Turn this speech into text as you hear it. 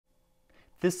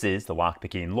This is the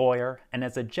Lockpicking Lawyer, and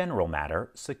as a general matter,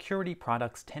 security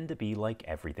products tend to be like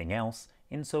everything else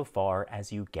insofar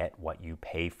as you get what you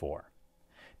pay for.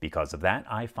 Because of that,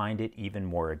 I find it even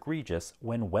more egregious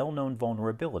when well-known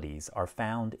vulnerabilities are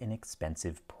found in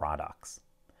expensive products.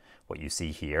 What you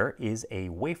see here is a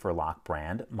WaferLock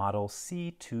brand model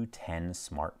C210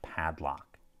 smart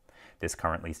padlock. This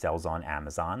currently sells on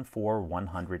Amazon for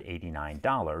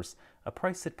 $189, a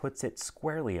price that puts it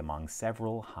squarely among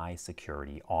several high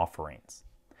security offerings.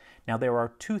 Now, there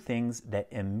are two things that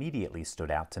immediately stood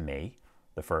out to me.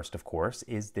 The first, of course,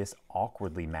 is this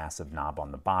awkwardly massive knob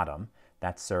on the bottom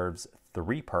that serves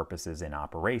three purposes in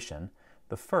operation.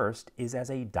 The first is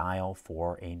as a dial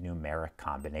for a numeric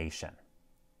combination.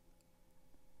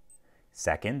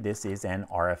 Second, this is an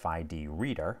RFID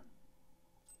reader.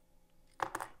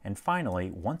 And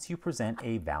finally, once you present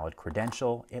a valid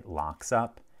credential, it locks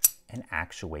up and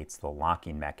actuates the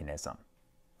locking mechanism.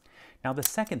 Now, the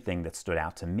second thing that stood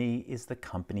out to me is the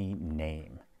company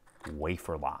name,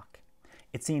 WaferLock.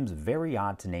 It seems very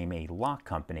odd to name a lock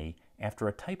company after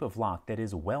a type of lock that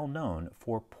is well known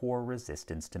for poor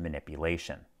resistance to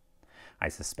manipulation. I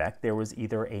suspect there was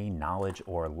either a knowledge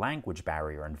or language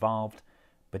barrier involved,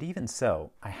 but even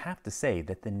so, I have to say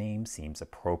that the name seems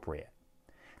appropriate.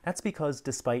 That's because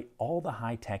despite all the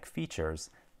high-tech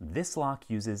features, this lock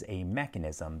uses a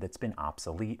mechanism that's been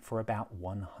obsolete for about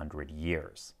 100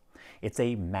 years. It's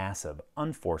a massive,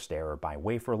 unforced error by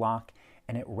WaferLock,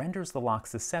 and it renders the lock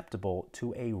susceptible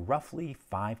to a roughly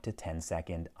 5 to 10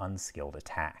 second unskilled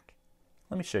attack.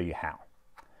 Let me show you how.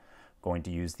 I'm going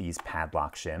to use these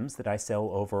padlock shims that I sell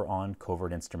over on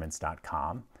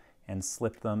covertinstruments.com and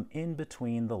slip them in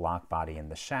between the lock body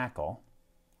and the shackle.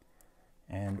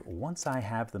 And once I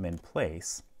have them in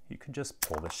place, you can just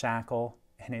pull the shackle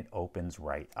and it opens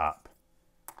right up.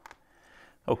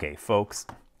 Okay, folks,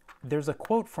 there's a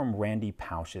quote from Randy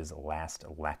Pausch's last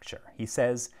lecture. He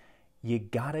says, "You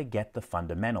gotta get the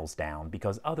fundamentals down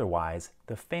because otherwise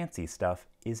the fancy stuff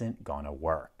isn't gonna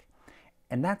work."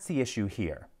 And that's the issue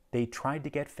here. They tried to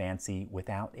get fancy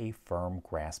without a firm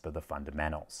grasp of the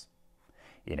fundamentals.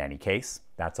 In any case,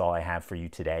 that's all I have for you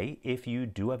today. If you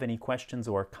do have any questions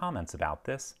or comments about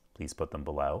this, please put them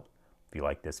below. If you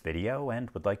like this video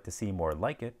and would like to see more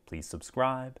like it, please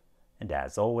subscribe. And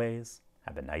as always,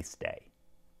 have a nice day.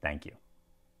 Thank you.